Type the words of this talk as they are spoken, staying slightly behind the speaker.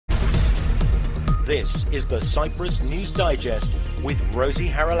This is the Cyprus News Digest with Rosie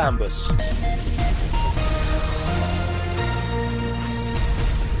Haralambous.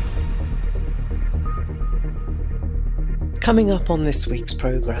 Coming up on this week's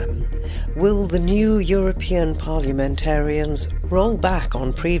programme, will the new European parliamentarians roll back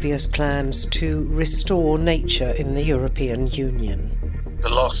on previous plans to restore nature in the European Union?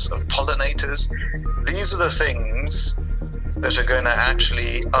 The loss of pollinators, these are the things that are going to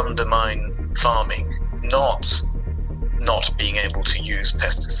actually undermine farming, not being able to use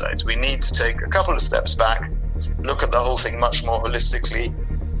pesticides. We need to take a couple of steps back, look at the whole thing much more holistically,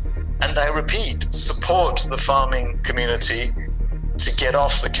 and I repeat, support the farming community to get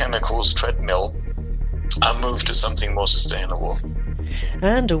off the chemicals treadmill and move to something more sustainable.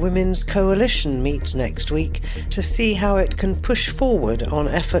 And a women's coalition meets next week to see how it can push forward on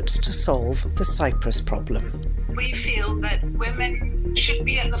efforts to solve the Cyprus problem. We feel that women should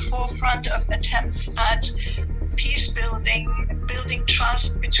be at the forefront of attempts at peace building, building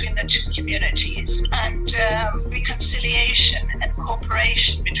trust between the two communities, and reconciliation and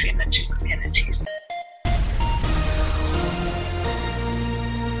cooperation between the two communities.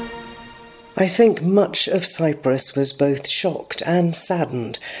 I think much of Cyprus was both shocked and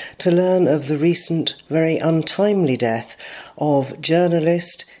saddened to learn of the recent, very untimely death of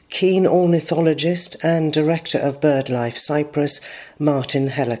journalist, keen ornithologist and director of BirdLife Cyprus, Martin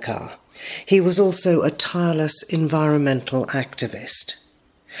Helekar. He was also a tireless environmental activist.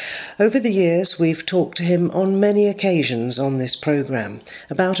 Over the years, we've talked to him on many occasions on this programme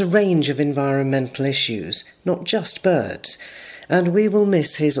about a range of environmental issues, not just birds, and we will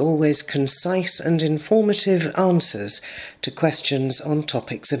miss his always concise and informative answers to questions on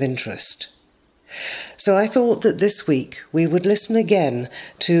topics of interest. So I thought that this week we would listen again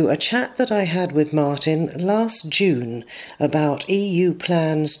to a chat that I had with Martin last June about EU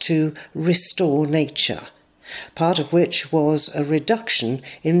plans to restore nature, part of which was a reduction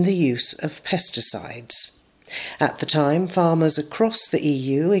in the use of pesticides. At the time, farmers across the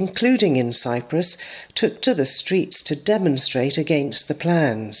EU, including in Cyprus, took to the streets to demonstrate against the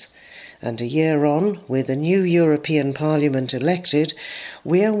plans. And a year on, with a new European Parliament elected,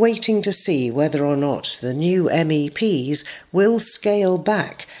 we are waiting to see whether or not the new MEPs will scale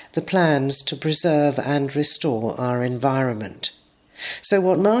back the plans to preserve and restore our environment. So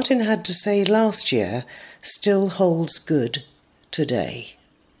what Martin had to say last year still holds good today.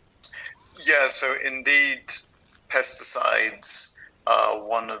 Yeah, so indeed, pesticides are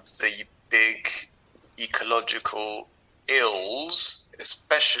one of the big ecological ills,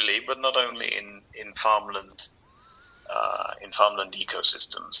 especially, but not only in farmland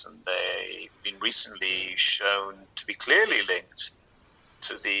ecosystems, and they've been recently shown to be clearly linked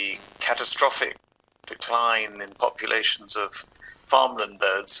to the catastrophic decline in populations of farmland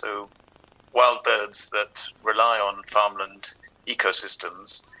birds, so wild birds that rely on farmland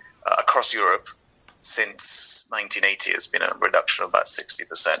ecosystems across Europe. Since 1980, it's been a reduction of about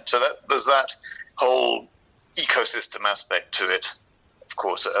 60%. So there's that whole ecosystem aspect to it. Of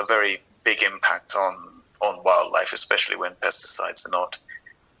course, a very big impact on wildlife, especially when pesticides are not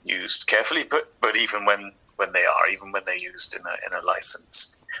used carefully, but even when they're used in a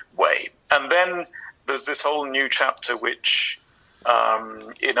licensed way. And then there's this whole new chapter which,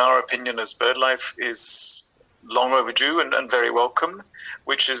 in our opinion as BirdLife, is long overdue and very welcome,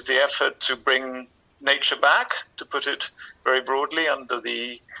 which is the effort to bring nature back, to put it very broadly, under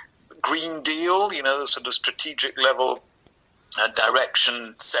the Green Deal, the sort of strategic level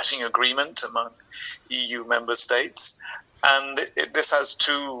direction-setting agreement among EU member states. And this has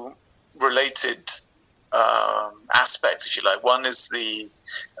two related aspects, if you like. One is the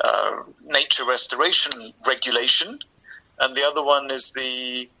nature restoration regulation, and the other one is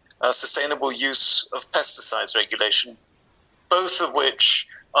the sustainable use of pesticides regulation, both of which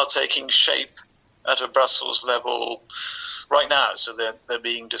are taking shape at a Brussels level right now. So they're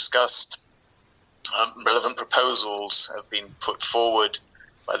being discussed. Relevant proposals have been put forward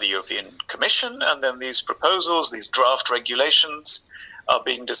by the European Commission, and then these proposals, these draft regulations, are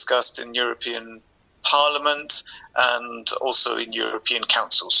being discussed in European Parliament and also in European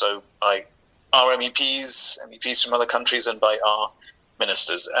Council, so by our MEPs from other countries, and by our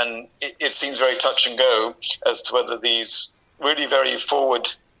ministers. And it seems very touch and go as to whether these really very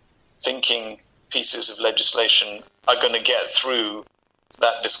forward-thinking pieces of legislation are going to get through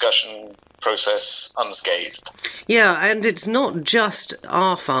that discussion process unscathed. Yeah, and it's not just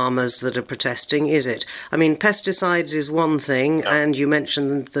our farmers that are protesting, is it? I mean, pesticides is one thing, No. and you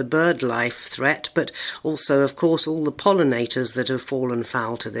mentioned the bird life threat, but also, of course, all the pollinators that have fallen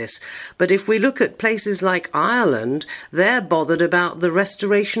foul to this. But if we look at places like Ireland, they're bothered about the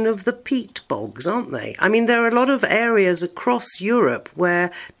restoration of the peat bogs, aren't they? I mean, there are a lot of areas across Europe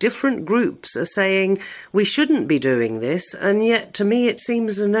where different groups are saying we shouldn't be doing this, and yet to me it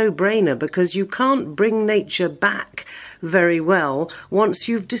seems a no-brainer, because you can't bring nature back very well once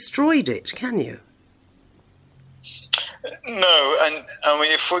you've destroyed it, can you? No, and I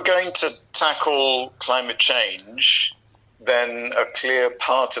mean, if we're going to tackle climate change, then a clear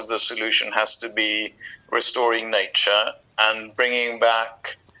part of the solution has to be restoring nature and bringing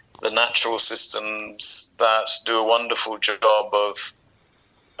back the natural systems that do a wonderful job of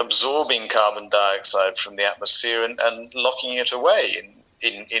absorbing carbon dioxide from the atmosphere and locking it away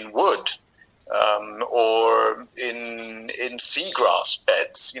in wood. Or in seagrass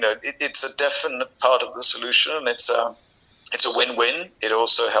beds. You know, it's a definite part of the solution, and it's a win-win. It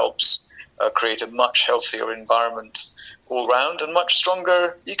also helps create a much healthier environment all round and much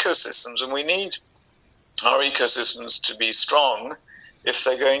stronger ecosystems. And we need our ecosystems to be strong if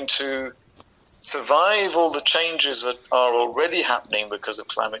they're going to survive all the changes that are already happening because of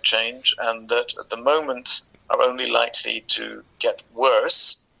climate change, and that at the moment are only likely to get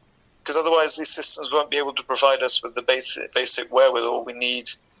worse. Because otherwise these systems won't be able to provide us with the basic wherewithal we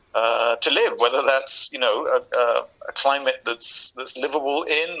need to live, whether that's, you know, a climate that's livable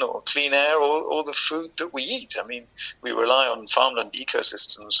in, or clean air, or the food that we eat. I mean, we rely on farmland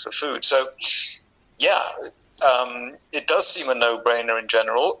ecosystems for food. So, yeah, it does seem a no-brainer in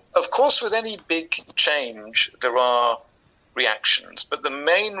general. Of course, with any big change, there are reactions. But the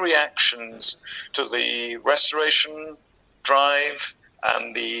main reactions to the restoration drive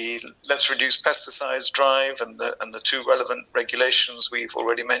and the let's reduce pesticides drive and the two relevant regulations we've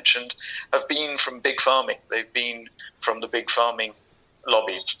already mentioned have been from big farming. They've been from the big farming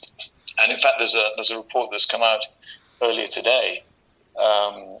lobby. And in fact, there's a report that's come out earlier today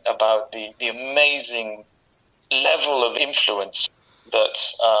about the amazing level of influence that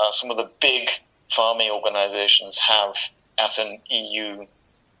some of the big farming organizations have at an EU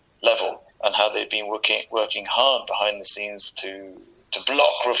level, and how they've been working hard behind the scenes to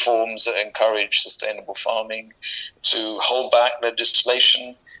block reforms that encourage sustainable farming, to hold back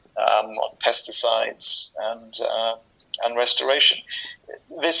legislation on pesticides and restoration.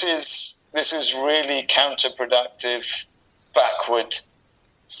 This is really counterproductive, backward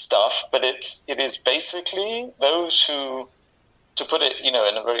stuff. But it is basically those who, to put it, you know,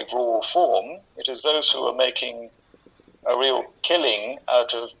 in a very raw form, it is those who are making a real killing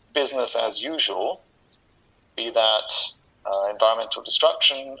out of business as usual, be that environmental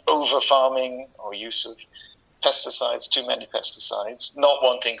destruction, over-farming, or use of pesticides, too many pesticides, not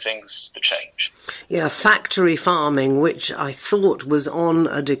wanting things to change. Yeah, factory farming, which I thought was on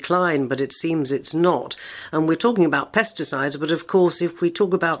a decline, but it seems it's not. And we're talking about pesticides, but of course, if we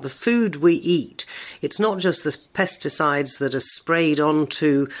talk about the food we eat, it's not just the pesticides that are sprayed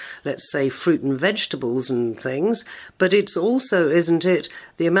onto, let's say, fruit and vegetables and things, but it's also, isn't it,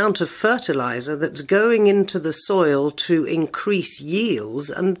 the amount of fertilizer that's going into the soil to increase yields,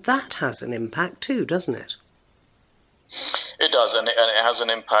 and that has an impact too, doesn't it? It does, and it has an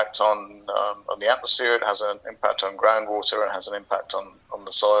impact on the atmosphere. It has an impact on groundwater, and has an impact on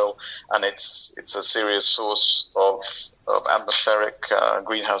the soil, and it's a serious source of atmospheric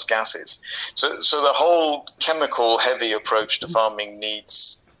greenhouse gases. So the whole chemical-heavy approach to farming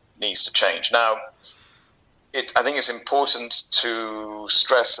needs to change. Now, I think it's important to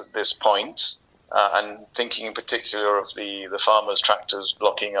stress at this point, and thinking in particular of the farmers' tractors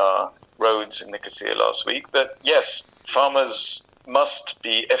blocking our roads in Nicosia last week, that yes, farmers must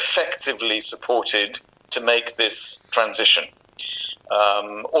be effectively supported to make this transition.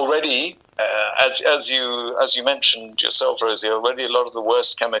 Already, as you mentioned yourself, Rosie, already a lot of the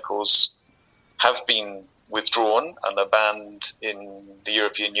worst chemicals have been withdrawn and are banned in the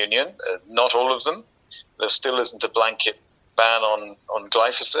European Union. Not all of them. There still isn't a blanket ban on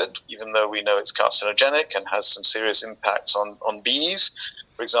glyphosate, even though we know it's carcinogenic and has some serious impacts on bees,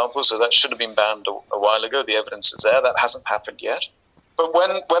 for example. So that should have been banned a while ago. The evidence is there. That hasn't happened yet. But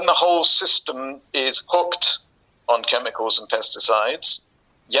when the whole system is hooked on chemicals and pesticides,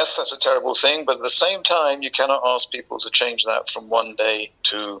 yes, that's a terrible thing. But at the same time, you cannot ask people to change that from one day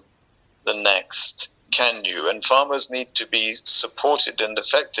to the next, can you? And farmers need to be supported and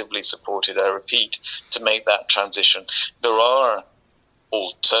effectively supported, I repeat, to make that transition. There are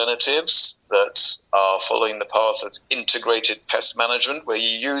alternatives that are following the path of integrated pest management, where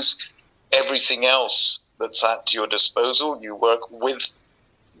you use everything else that's at your disposal. You work with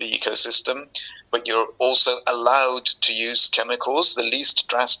the ecosystem, but you're also allowed to use chemicals, the least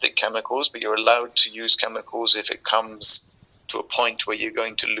drastic chemicals, but you're allowed to use chemicals if it comes to a point where you're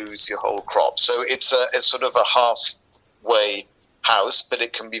going to lose your whole crop. So it's sort of a halfway house, but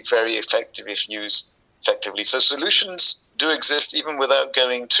it can be very effective if used effectively. So solutions do exist even without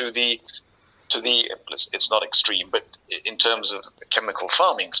going to the it's not extreme, but in terms of the chemical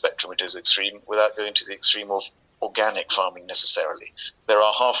farming spectrum, it is extreme, without going to the extreme of organic farming necessarily. There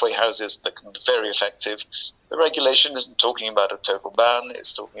are halfway houses that can be very effective. The regulation isn't talking about a total ban,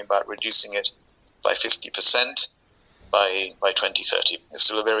 it's talking about reducing it by 50% by 2030. It's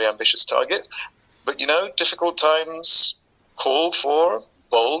still a very ambitious target, but difficult times call for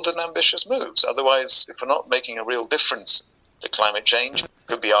bold and ambitious moves. Otherwise, if we're not making a real difference to climate change, it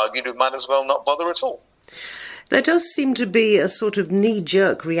could be argued we might as well not bother at all. There does seem to be a sort of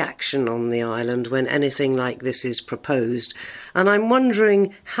knee-jerk reaction on the island when anything like this is proposed. And I'm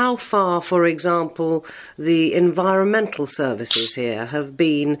wondering how far, for example, the environmental services here have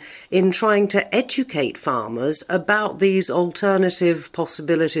been in trying to educate farmers about these alternative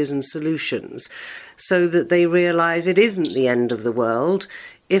possibilities and solutions so that they realise it isn't the end of the world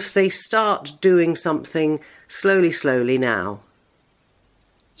if they start doing something slowly now.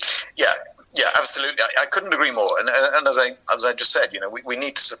 Yeah, absolutely. I couldn't agree more. And as I just said, we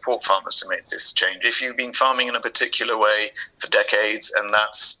need to support farmers to make this change. If you've been farming in a particular way for decades, and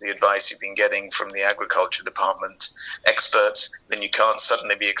that's the advice you've been getting from the agriculture department experts, then you can't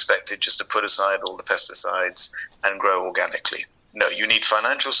suddenly be expected just to put aside all the pesticides and grow organically. No, you need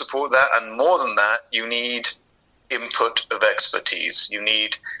financial support there, and more than that, you need input of expertise. You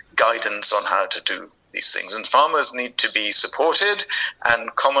need guidance on how to do these things, and farmers need to be supported,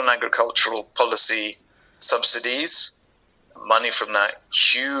 and common agricultural policy subsidies, money from that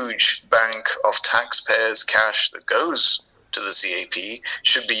huge bank of taxpayers' cash that goes to the CAP,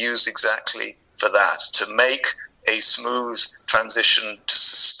 should be used exactly for that, to make a smooth transition to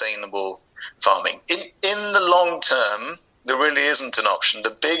sustainable farming. In the long term, there really isn't an option.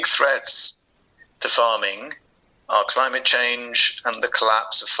 The big threats to farming are climate change and the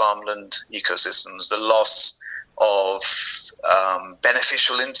collapse of farmland ecosystems, the loss of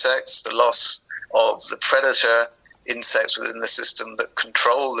beneficial insects, the loss of the predator insects within the system that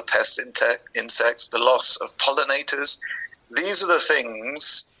control the pest insects, the loss of pollinators. These are the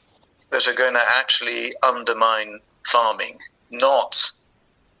things that are going to actually undermine farming, not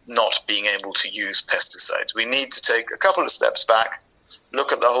being able to use pesticides. We need to take a couple of steps back,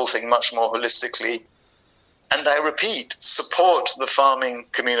 look at the whole thing much more holistically, and I repeat, support the farming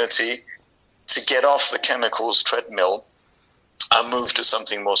community to get off the chemicals treadmill and move to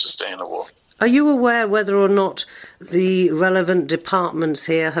something more sustainable. Are you aware whether or not the relevant departments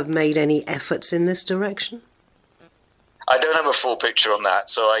here have made any efforts in this direction? I don't have a full picture on that,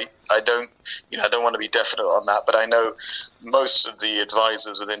 so I don't want to be definite on that, but I know most of the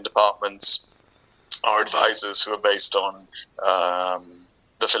advisors within departments are advisors who are based on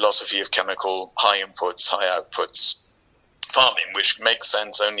the philosophy of chemical high inputs, high outputs farming, which makes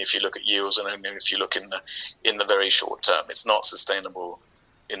sense only if you look at yields and only if you look in the very short term. It's not sustainable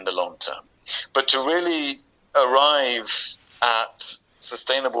in the long term. But to really arrive at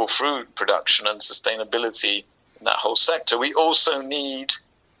sustainable food production and sustainability in that whole sector, we also need,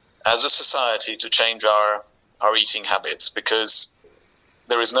 as a society, to change our eating habits, because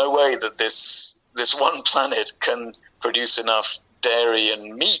there is no way that this one planet can produce enough dairy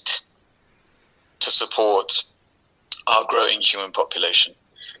and meat to support our growing human population.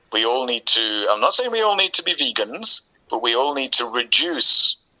 We all need to, I'm not saying we all need to be vegans, but we all need to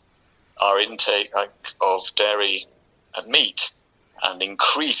reduce our intake of dairy and meat and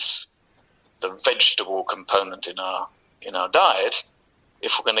increase the vegetable component in our diet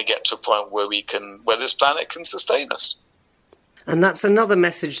if we're going to get to a point where this planet can sustain us. And that's another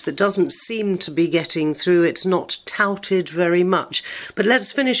message that doesn't seem to be getting through. It's not touted very much. But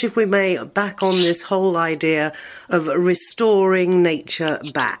let's finish, if we may, back on this whole idea of restoring nature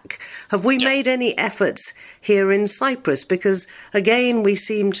back. Have we made any efforts here in Cyprus? Because, again, we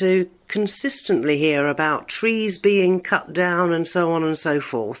seem to consistently hear about trees being cut down and so on and so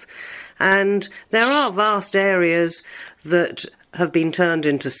forth. And there are vast areas that have been turned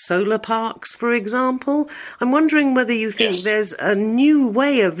into solar parks, for example. I'm wondering whether you think there's a new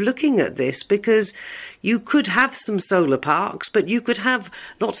way of looking at this, because you could have some solar parks, but you could have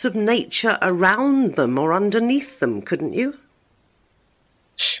lots of nature around them or underneath them, couldn't you?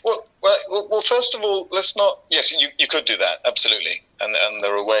 Well, first of all, let's not... Yes, you could do that, absolutely. And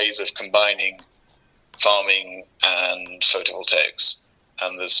there are ways of combining farming and photovoltaics.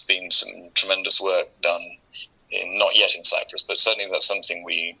 and there's been some tremendous work done not yet in Cyprus, but certainly that's something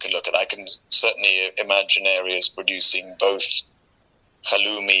we can look at. I can certainly imagine areas producing both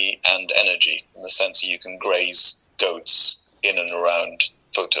halloumi and energy, in the sense that you can graze goats in and around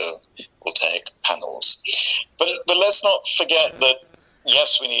photovoltaic panels. But let's not forget that,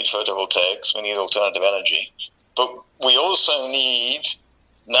 yes, we need photovoltaics, we need alternative energy, but we also need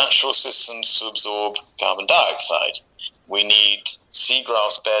natural systems to absorb carbon dioxide. We need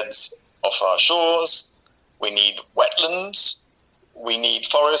seagrass beds off our shores, we need wetlands, we need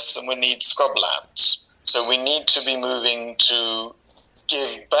forests, and we need scrublands. So we need to be moving to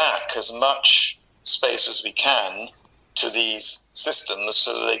give back as much space as we can to these systems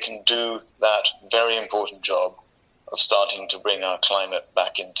so that they can do that very important job of starting to bring our climate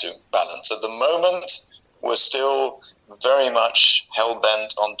back into balance. At the moment, we're still very much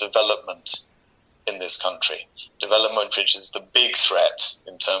hell-bent on development in this country. Development, which is the big threat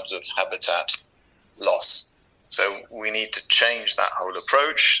in terms of habitat loss. So we need to change that whole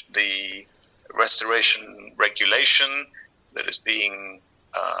approach. The restoration regulation that is being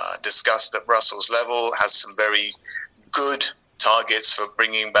discussed at Brussels level has some very good targets for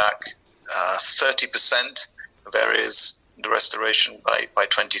bringing back 30% of areas into restoration by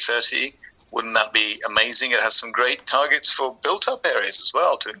 2030. Wouldn't that be amazing? It has some great targets for built-up areas as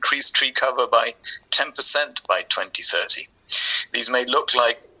well, to increase tree cover by 10% by 2030. These may look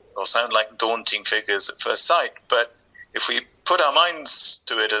like or sound like daunting figures at first sight, but if we put our minds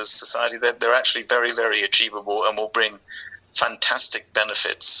to it as society, they're actually very, very achievable and will bring fantastic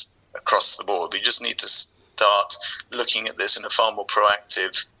benefits across the board. We just need to start looking at this in a far more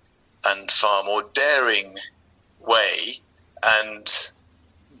proactive and far more daring way. And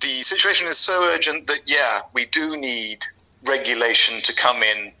the situation is so urgent that, yeah, we do need regulation to come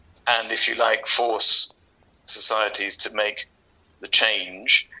in and, if you like, force societies to make the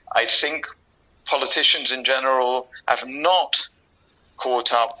change. I think politicians in general have not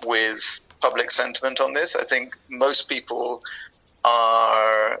caught up with public sentiment on this. I think most people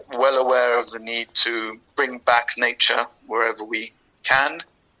are well aware of the need to bring back nature wherever we can,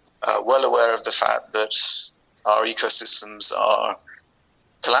 well aware of the fact that our ecosystems are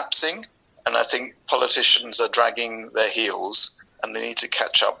collapsing, and I think politicians are dragging their heels and they need to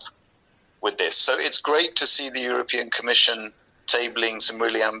catch up with this. So it's great to see the European Commission tabling some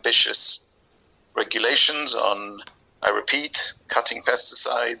really ambitious regulations on, I repeat, cutting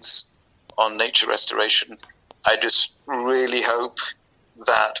pesticides, on nature restoration. I just really hope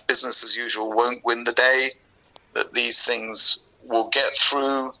that business as usual won't win the day, that these things will get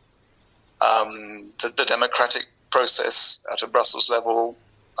through the democratic process at a Brussels level,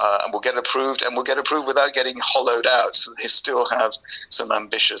 and will get approved without getting hollowed out. So they still have some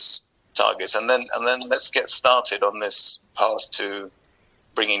ambitious targets, and then let's get started on this path to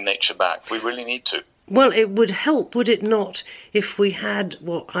bringing nature back. We really need to. Well, it would help, would it not, if we had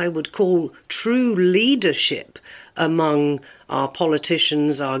what I would call true leadership among our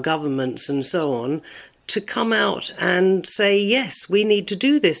politicians, our governments and so on, to come out and say, yes, we need to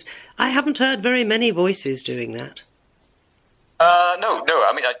do this. I haven't heard very many voices doing that. No.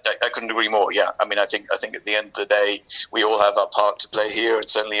 I mean, I couldn't agree more. Yeah, I mean, I think at the end of the day, we all have our part to play here, and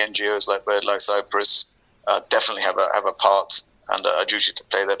certainly NGOs like BirdLife Cyprus definitely have a part and a duty to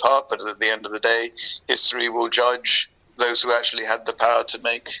play their part. But at the end of the day, history will judge those who actually had the power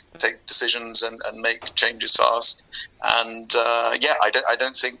to take decisions and make changes fast. And I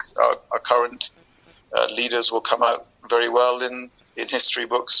don't think our current leaders will come out very well in history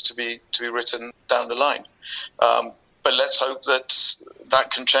books to be written down the line. But let's hope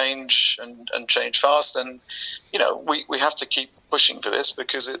that can change and change fast. And we have to keep pushing for this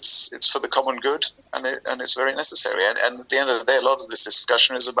because it's for the common good and it's very necessary. And at the end of the day, a lot of this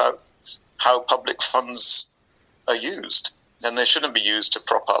discussion is about how public funds are used, and they shouldn't be used to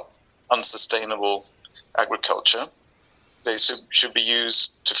prop up unsustainable agriculture. They should be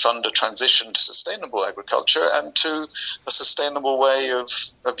used to fund a transition to sustainable agriculture and to a sustainable way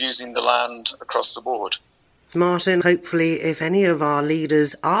of using the land across the board. Martin, hopefully if any of our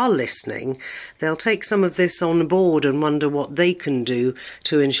leaders are listening, they'll take some of this on board and wonder what they can do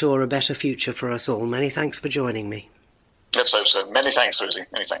to ensure a better future for us all. Many thanks for joining me. Let's hope so. Many thanks, Rosie.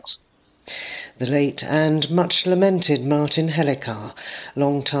 Many thanks. The late and much lamented Martin Helikar,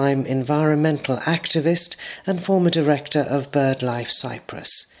 long-time environmental activist and former director of BirdLife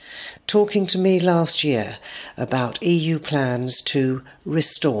Cyprus, talking to me last year about EU plans to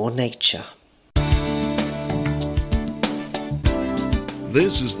restore nature.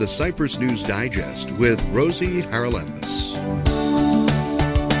 This is the Cyprus News Digest with Rosie Haralambous.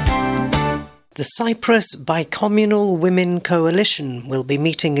 The Cyprus Bicommunal Women Coalition will be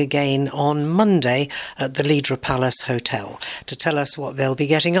meeting again on Monday at the Lydra Palace Hotel. To tell us what they'll be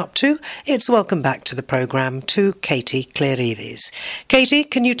getting up to, it's welcome back to the programme to Katie Clearides. Katie,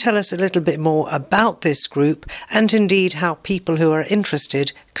 can you tell us a little bit more about this group and indeed how people who are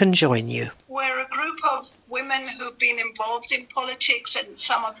interested can join you? We're a group of women who've been involved in politics, and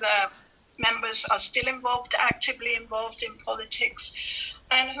some of the members are still actively involved in politics,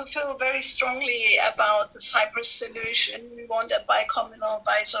 and who feel very strongly about the Cyprus solution. We want a bicommunal,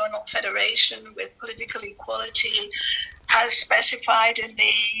 bizonal federation with political equality as specified in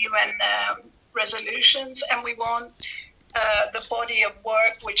the UN resolutions, and we want the body of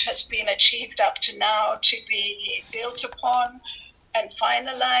work which has been achieved up to now to be built upon and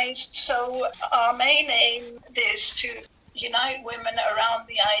finalized. So our main aim is to unite women around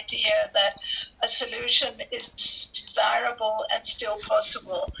the idea that a solution is desirable and still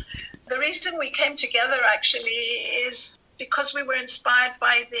possible. The reason we came together actually is because we were inspired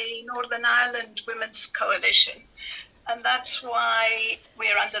by the Northern Ireland Women's Coalition. And that's why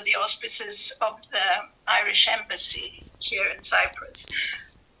we're under the auspices of the Irish Embassy here in Cyprus.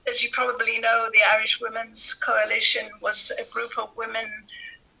 As you probably know, the Irish Women's Coalition was a group of women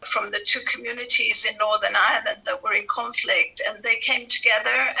from the two communities in Northern Ireland that were in conflict, and they came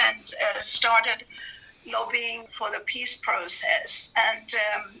together and started lobbying for the peace process, and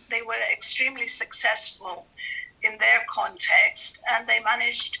they were extremely successful in their context, and they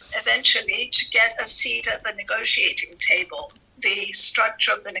managed eventually to get a seat at the negotiating table. The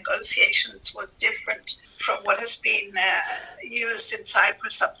structure of the negotiations was different from what has been used in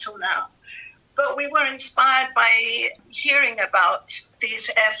Cyprus up till now. But we were inspired by hearing about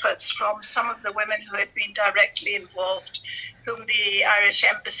these efforts from some of the women who had been directly involved, whom the Irish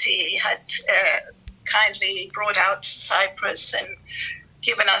Embassy had kindly brought out to Cyprus and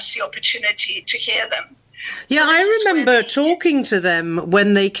given us the opportunity to hear them. Yeah, I remember talking to them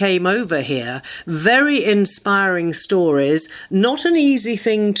when they came over here. Very inspiring stories, not an easy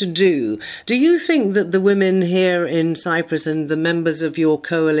thing to do. Do you think that the women here in Cyprus and the members of your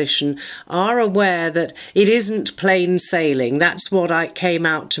coalition are aware that it isn't plain sailing? That's what came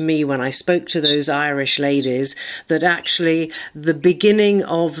out to me when I spoke to those Irish ladies, that actually the beginning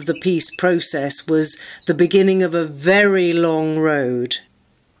of the peace process was the beginning of a very long road.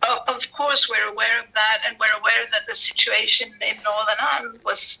 Of course, we're aware of that, and we're aware that the situation in Northern Ireland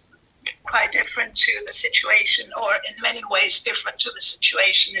was quite different to the situation, or in many ways different to the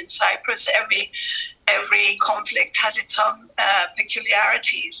situation in Cyprus. Every conflict has its own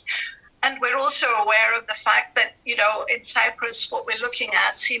peculiarities. And we're also aware of the fact that, in Cyprus, what we're looking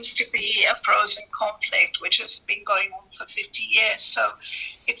at seems to be a frozen conflict, which has been going on for 50 years. So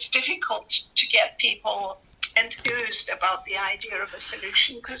it's difficult to get people enthused about the idea of a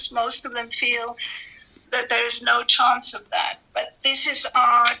solution, because most of them feel that there is no chance of that. But this is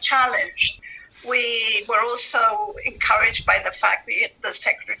our challenge. We were also encouraged by the fact that the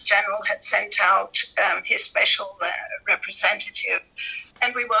Secretary General had sent out his special representative,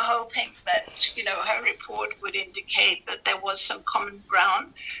 and we were hoping that her report would indicate that there was some common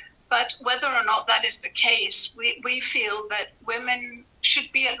ground. But whether or not that is the case, we feel that women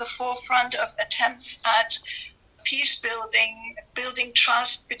should be at the forefront of attempts at peace building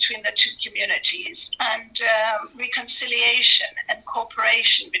trust between the two communities, and reconciliation and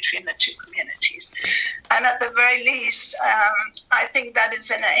cooperation between the two communities. And at the very least, I think that is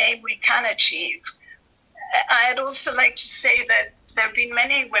an aim we can achieve. I'd also like to say that there have been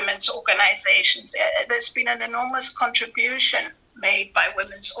many women's organizations. There's been an enormous contribution made by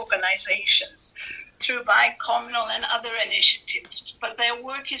women's organizations through Bicommunal and other initiatives, but their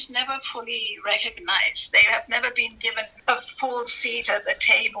work is never fully recognized. They have never been given a full seat at the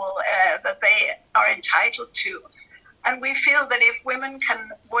table that they are entitled to. And we feel that if women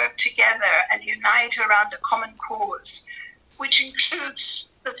can work together and unite around a common cause, which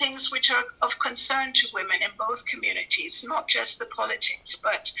includes the things which are of concern to women in both communities, not just the politics,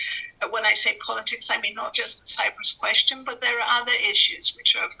 but when I say politics, I mean not just the Cyprus question, but there are other issues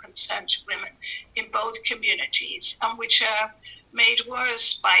which are of concern to women in both communities, and which are made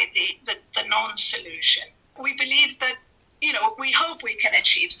worse by the non-solution. We believe that, we hope we can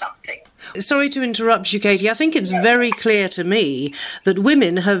achieve something. Sorry to interrupt you, Katie. I think it's very clear to me that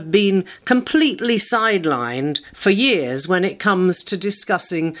women have been completely sidelined for years when it comes to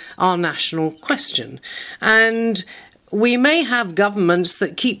discussing our national question. And we may have governments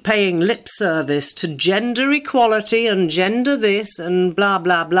that keep paying lip service to gender equality and gender this and blah,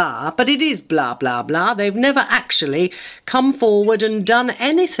 blah, blah, but it is blah, blah, blah. They've never actually come forward and done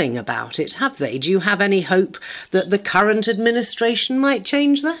anything about it, have they? Do you have any hope that the current administration might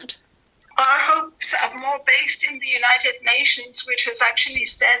change that? Our hopes are more based in the United Nations, which has actually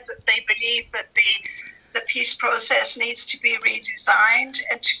said that they believe that the peace process needs to be redesigned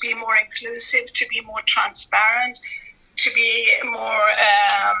and to be more inclusive, to be more transparent, to be more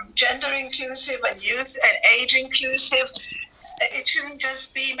gender inclusive and youth and age inclusive. It shouldn't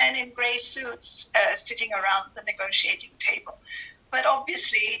just be men in grey suits sitting around the negotiating table. But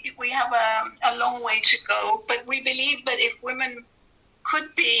obviously, we have a long way to go. But we believe that if women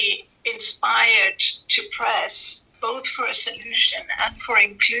could be inspired to press both for a solution and for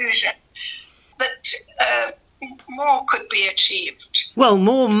inclusion, that more could be achieved. Well,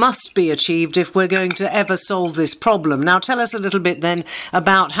 more must be achieved if we're going to ever solve this problem. Now, tell us a little bit then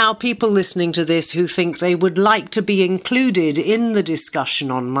about how people listening to this who think they would like to be included in the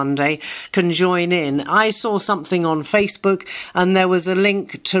discussion on Monday can join in. I saw something on Facebook and there was a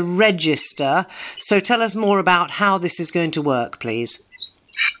link to register. So tell us more about how this is going to work, please.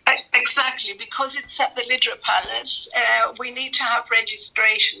 Exactly, because it's at the Lidra Palace, we need to have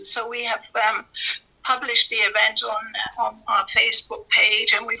registration. So we have published the event on our Facebook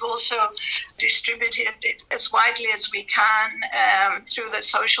page, and we've also distributed it as widely as we can through the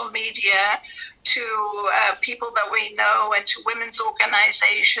social media to people that we know and to women's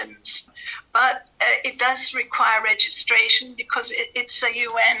organizations. But it does require registration because it's a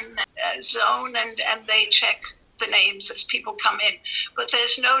UN zone and they check the names as people come in. But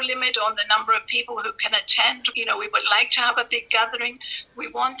there's no limit on the number of people who can attend. You know, we would like to have a big gathering. We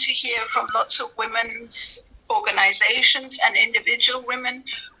want to hear from lots of women's organizations and individual women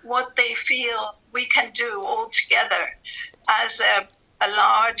what they feel we can do all together as a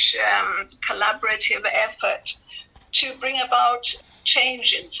large collaborative effort to bring about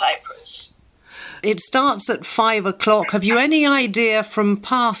change in Cyprus. It starts at 5 o'clock. Have you any idea from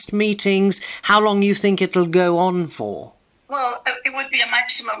past meetings how long you think it'll go on for? Well, it would be a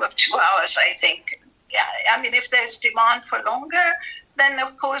maximum of 2 hours, I think. Yeah, I mean, if there's demand for longer, then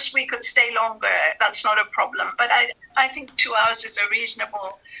of course we could stay longer. That's not a problem. But I think 2 hours is a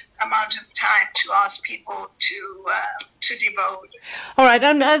reasonable amount of time to ask people to devote. All right,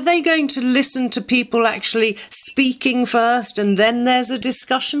 and are they going to listen to people actually speaking first and then there's a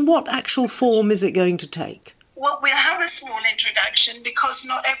discussion? What actual form is it going to take? Well, we'll have a small introduction because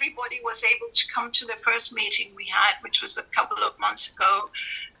not everybody was able to come to the first meeting we had, which was a couple of months ago.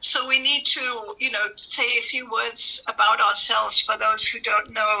 So we need to, say a few words about ourselves for those who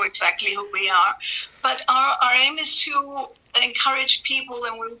don't know exactly who we are. But our aim is to encourage people,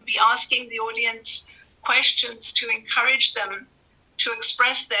 and we'll be asking the audience questions to encourage them to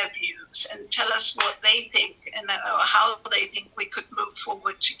express their views and tell us what they think and how they think we could move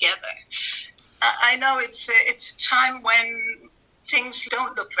forward together. I know it's a time when things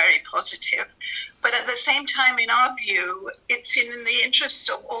don't look very positive, but at the same time, in our view, it's in the interest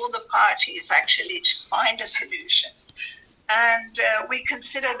of all the parties actually to find a solution. And we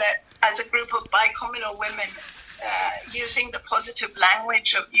consider that as a group of bicommunal women, using the positive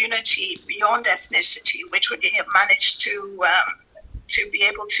language of unity beyond ethnicity, which we have managed to be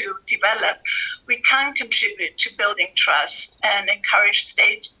able to develop, we can contribute to building trust and encourage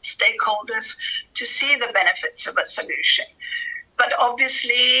stakeholders to see the benefits of a solution. But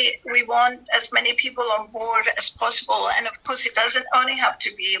obviously, we want as many people on board as possible. And of course, it doesn't only have to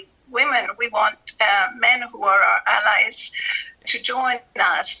be women. We want men who are our allies to join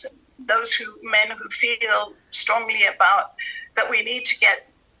us, men who feel strongly about that we need to get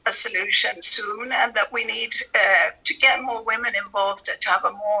a solution soon and that we need to get more women involved to have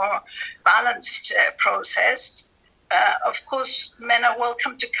a more balanced process. Of course, men are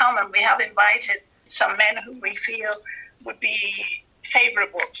welcome to come, and we have invited some men who we feel would be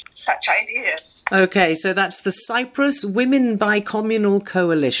favourable to such ideas. OK, so that's the Cyprus Women Bicommunal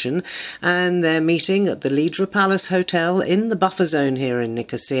Coalition, and they're meeting at the Lidra Palace Hotel in the buffer zone here in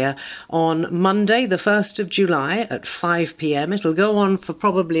Nicosia on Monday, the 1st of July at 5 p.m. It'll go on for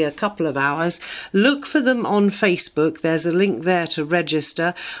probably a couple of hours. Look for them on Facebook. There's a link there to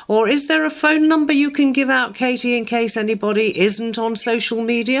register. Or is there a phone number you can give out, Katie, in case anybody isn't on social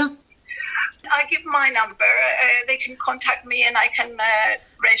media? I give my number. They can contact me and I can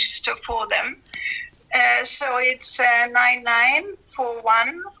register for them. So it's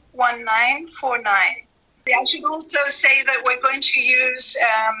 99411949. I should also say that we're going to use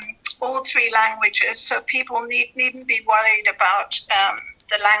all three languages, so people needn't be worried about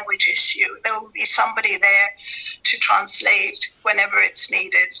the language issue. There will be somebody there to translate whenever it's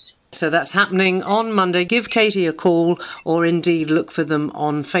needed. So that's happening on Monday. Give Katie a call or indeed look for them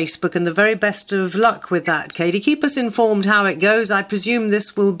on Facebook. And the very best of luck with that, Katie. Keep us informed how it goes. I presume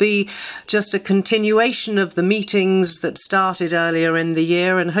this will be just a continuation of the meetings that started earlier in the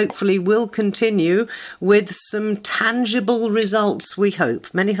year and hopefully will continue with some tangible results, we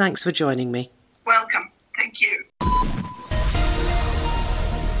hope. Many thanks for joining me. Welcome. Thank you.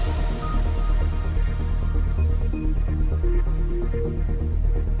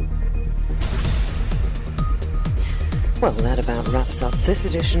 Well, that about wraps up this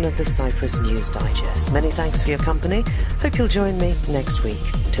edition of the Cyprus News Digest. Many thanks for your company. Hope you'll join me next week.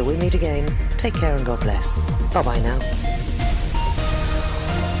 Till we meet again, take care and God bless. Bye-bye now.